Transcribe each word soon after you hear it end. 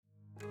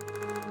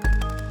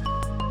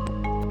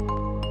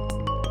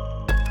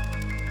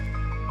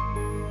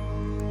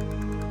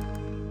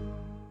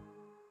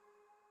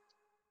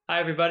Hi,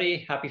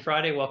 everybody. Happy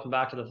Friday. Welcome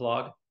back to the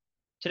vlog.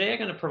 Today, I'm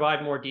going to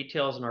provide more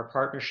details on our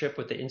partnership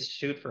with the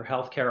Institute for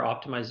Healthcare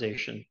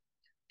Optimization.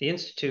 The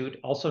Institute,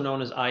 also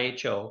known as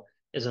IHO,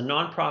 is a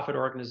nonprofit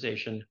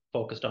organization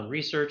focused on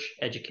research,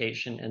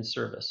 education, and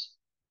service.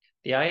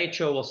 The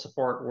IHO will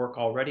support work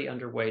already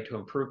underway to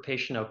improve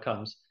patient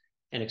outcomes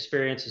and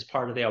experience as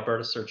part of the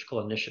Alberta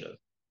Surgical Initiative.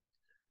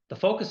 The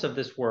focus of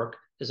this work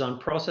is on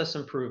process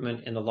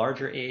improvement in the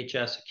larger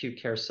AHS acute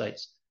care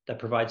sites that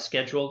provide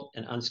scheduled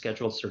and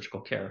unscheduled surgical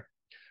care.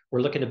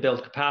 We're looking to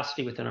build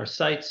capacity within our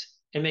sites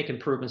and make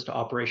improvements to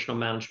operational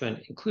management,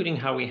 including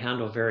how we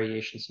handle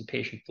variations in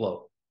patient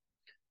flow.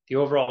 The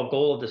overall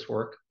goal of this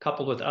work,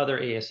 coupled with other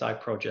ASI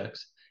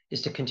projects,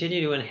 is to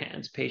continue to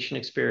enhance patient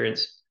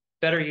experience,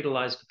 better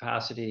utilize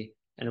capacity,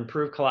 and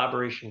improve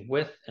collaboration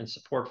with and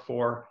support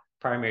for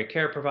primary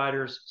care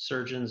providers,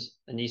 surgeons,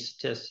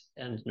 anesthetists,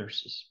 and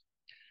nurses.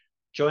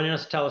 Joining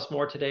us to tell us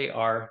more today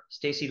are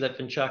Stacy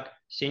Litvinchuk,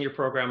 Senior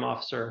Program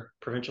Officer,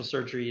 Provincial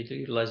Surgery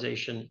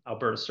Utilization,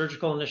 Alberta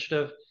Surgical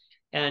Initiative,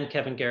 and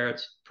Kevin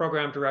Garretts,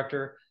 Program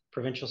Director,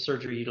 Provincial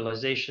Surgery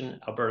Utilization,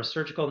 Alberta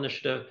Surgical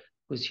Initiative,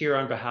 who's here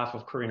on behalf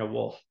of Karina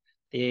Wolf,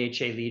 the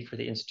AHA lead for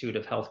the Institute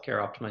of Healthcare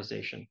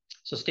Optimization.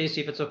 So Stacy,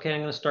 if it's okay,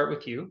 I'm going to start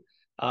with you.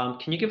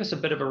 Can you give us a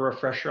bit of a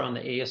refresher on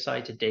the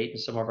ASI to date and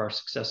some of our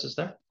successes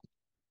there?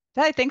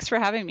 Hi, thanks for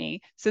having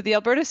me. So the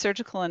Alberta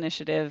Surgical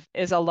Initiative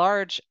is a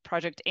large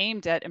project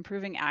aimed at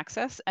improving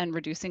access and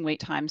reducing wait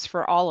times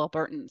for all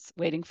Albertans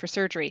waiting for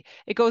surgery.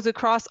 It goes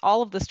across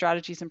all of the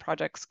strategies and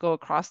projects go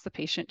across the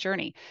patient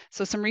journey.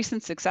 So some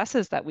recent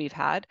successes that we've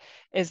had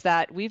is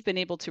that we've been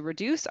able to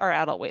reduce our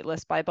adult wait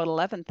list by about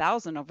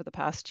 11,000 over the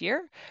past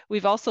year.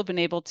 We've also been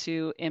able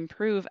to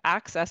improve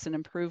access and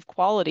improve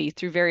quality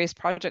through various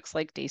projects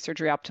like day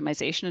surgery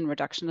optimization and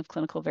reduction of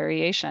clinical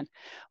variation.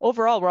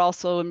 Overall, we're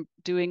also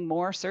doing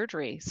more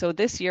surgery. So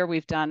this year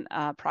we've done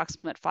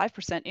approximate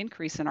 5%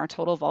 increase in our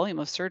total volume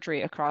of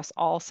surgery across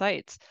all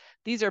sites.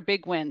 These are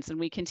big wins, and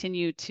we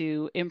continue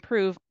to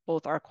improve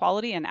both our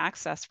quality and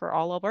access for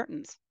all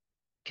Albertans.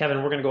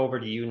 Kevin, we're going to go over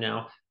to you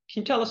now.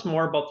 Can you tell us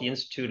more about the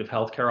Institute of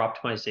Healthcare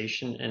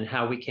Optimization and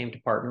how we came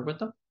to partner with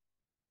them?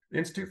 The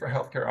Institute for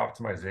Healthcare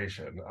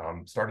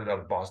Optimization started out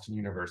of Boston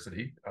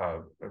University,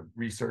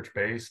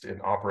 research-based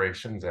in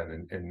operations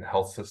and in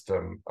health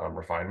system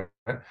refinement,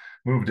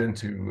 moved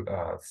into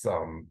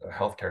some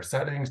healthcare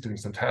settings, doing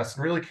some tests,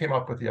 and really came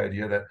up with the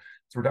idea that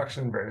it's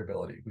reduction in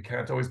variability. We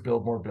can't always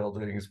build more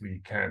buildings.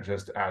 We can't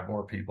just add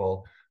more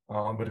people.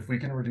 But if we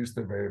can reduce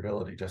the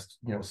variability, just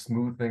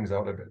smooth things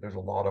out a bit, there's a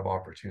lot of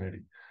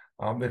opportunity.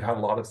 They've had a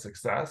lot of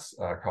success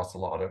across a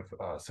lot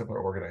of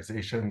similar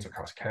organizations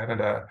across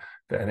Canada,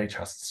 the NHS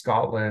in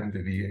Scotland,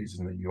 the VAs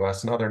in the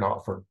US, and other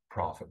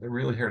not-for-profit. They're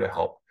really here to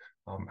help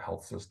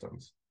health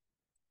systems.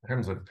 In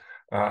terms of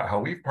how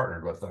we've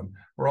partnered with them,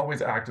 we're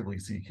always actively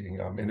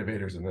seeking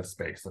innovators in this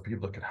space, so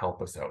people that can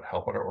help us out,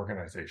 help out our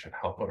organization,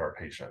 help out our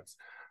patients.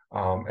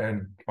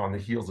 And on the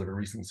heels of a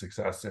recent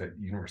success at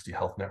University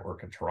Health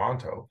Network in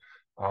Toronto,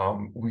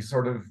 we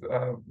sort of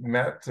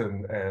met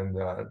and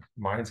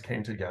minds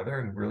came together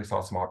and really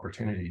saw some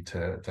opportunity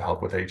to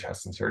help with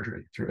AHS and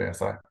surgery through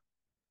ASI.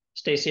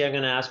 Stacy, I'm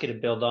going to ask you to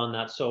build on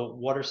that. So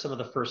what are some of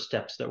the first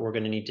steps that we're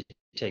going to need to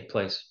take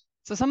place?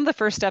 So some of the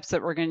first steps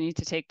that we're going to need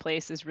to take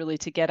place is really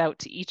to get out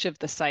to each of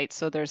the sites.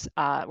 So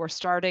we're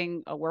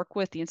starting a work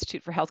with the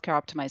Institute for Healthcare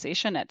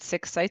Optimization at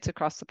 6 sites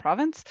across the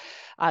province.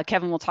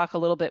 Kevin will talk a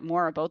little bit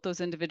more about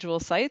those individual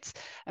sites,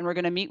 and we're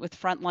going to meet with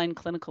frontline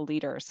clinical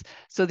leaders.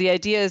 So the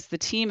idea is the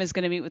team is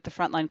going to meet with the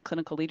frontline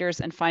clinical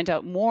leaders and find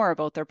out more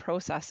about their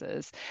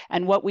processes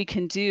and what we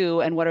can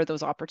do and what are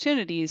those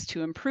opportunities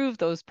to improve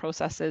those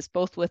processes,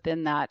 both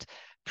within that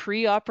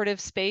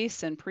pre-operative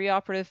space and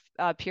pre-operative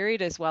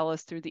period, as well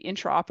as through the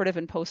intraoperative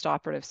and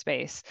post-operative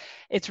space.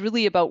 It's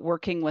really about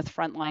working with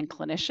frontline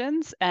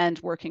clinicians and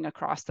working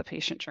across the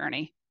patient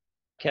journey.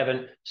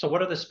 Kevin, so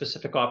what are the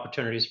specific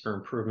opportunities for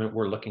improvement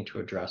we're looking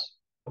to address?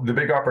 The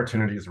big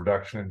opportunity is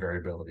reduction in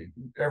variability.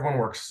 Everyone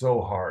works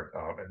so hard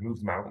and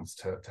moves mountains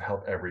to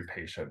help every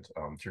patient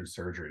through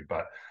surgery,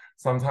 but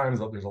sometimes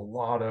there's a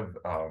lot of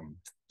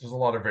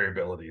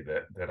variability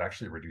that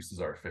actually reduces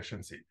our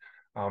efficiency.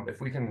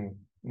 If we can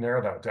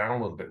narrow that down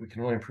a little bit, we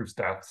can really improve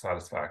staff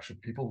satisfaction.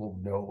 People will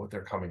know what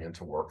they're coming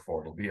into work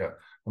for. It'll be a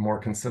more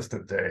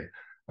consistent day.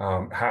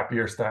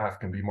 Happier staff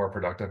can be more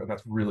productive, and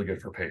that's really good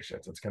for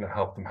patients. It's going to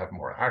help them have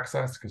more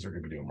access because they're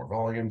going to be doing more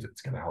volumes.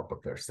 It's going to help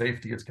with their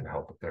safety. It's going to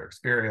help with their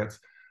experience.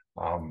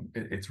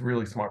 It's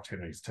really some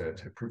opportunities to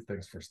improve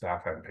things for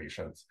staff and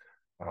patients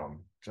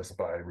just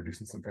by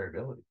reducing some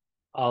variability.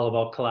 All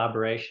about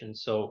collaboration.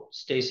 So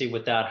Stacy,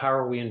 with that, how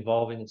are we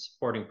involving and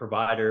supporting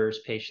providers,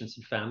 patients,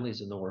 and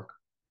families in the work?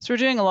 So we're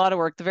doing a lot of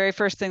work. The very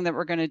first thing that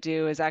we're going to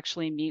do is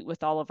actually meet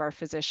with all of our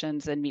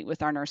physicians and meet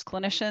with our nurse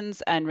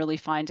clinicians and really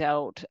find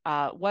out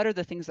what are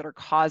the things that are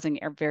causing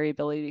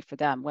variability for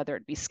them, whether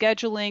it be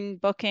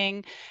scheduling,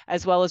 booking,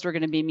 as well as we're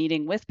going to be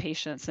meeting with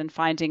patients and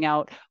finding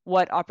out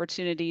what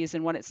opportunities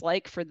and what it's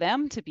like for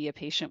them to be a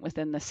patient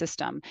within the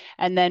system.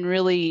 And then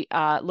really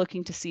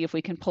looking to see if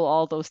we can pull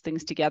all those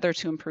things together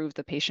to improve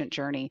the patient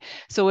journey.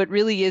 So it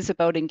really is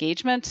about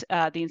engagement.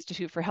 The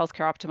Institute for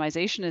Healthcare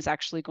Optimization is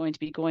actually going to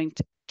be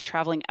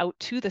traveling out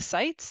to the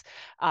sites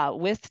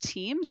with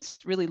teams,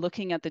 really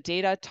looking at the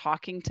data,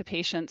 talking to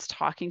patients,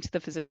 talking to the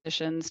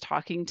physicians,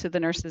 talking to the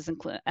nurses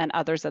and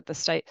others at the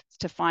site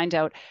to find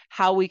out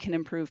how we can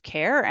improve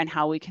care and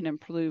how we can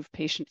improve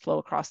patient flow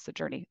across the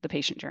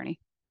patient journey.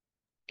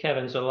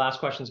 Kevin, so the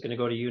last question is going to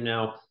go to you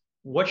now.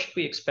 What should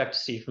we expect to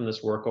see from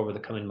this work over the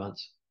coming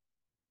months?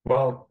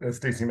 Well, as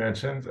Stacey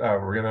mentioned,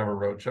 we're going to have a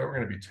roadshow. We're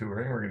going to be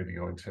touring. We're going to be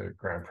going to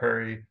Grand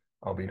Prairie.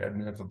 I'll be in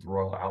Edmonton at the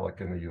Royal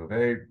Alec in the U of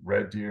A,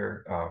 Red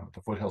Deer,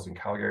 the foothills in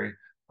Calgary,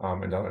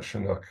 and down at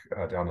Chinook,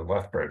 down in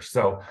Lethbridge.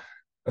 So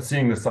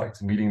seeing the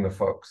sites, meeting the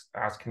folks,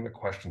 asking the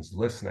questions,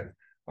 listening,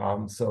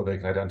 so they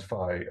can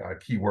identify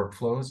key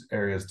workflows,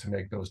 areas to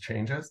make those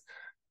changes,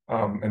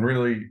 and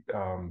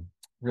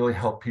really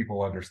help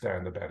people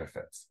understand the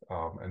benefits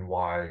and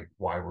why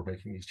we're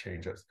making these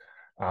changes.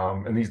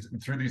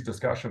 And through these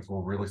discussions,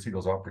 we'll really see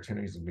those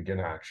opportunities and begin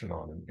action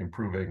on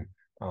improving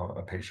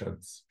a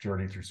patient's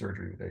journey through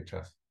surgery with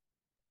HS.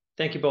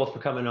 Thank you both for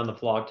coming on the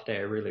vlog today.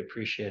 I really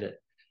appreciate it.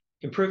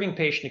 Improving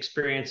patient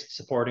experience and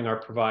supporting our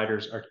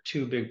providers are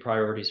two big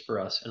priorities for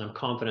us, and I'm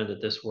confident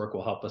that this work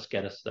will help us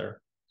get us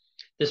there.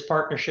 This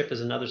partnership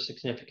is another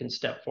significant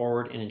step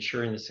forward in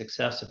ensuring the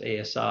success of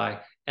ASI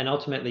and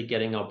ultimately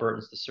getting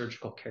Albertans the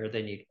surgical care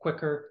they need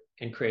quicker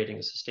and creating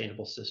a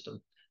sustainable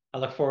system. I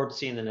look forward to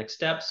seeing the next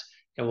steps,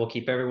 and we'll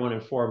keep everyone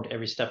informed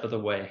every step of the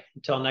way.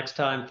 Until next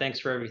time, thanks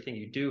for everything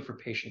you do for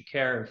patient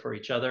care and for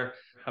each other.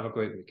 Have a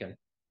great weekend.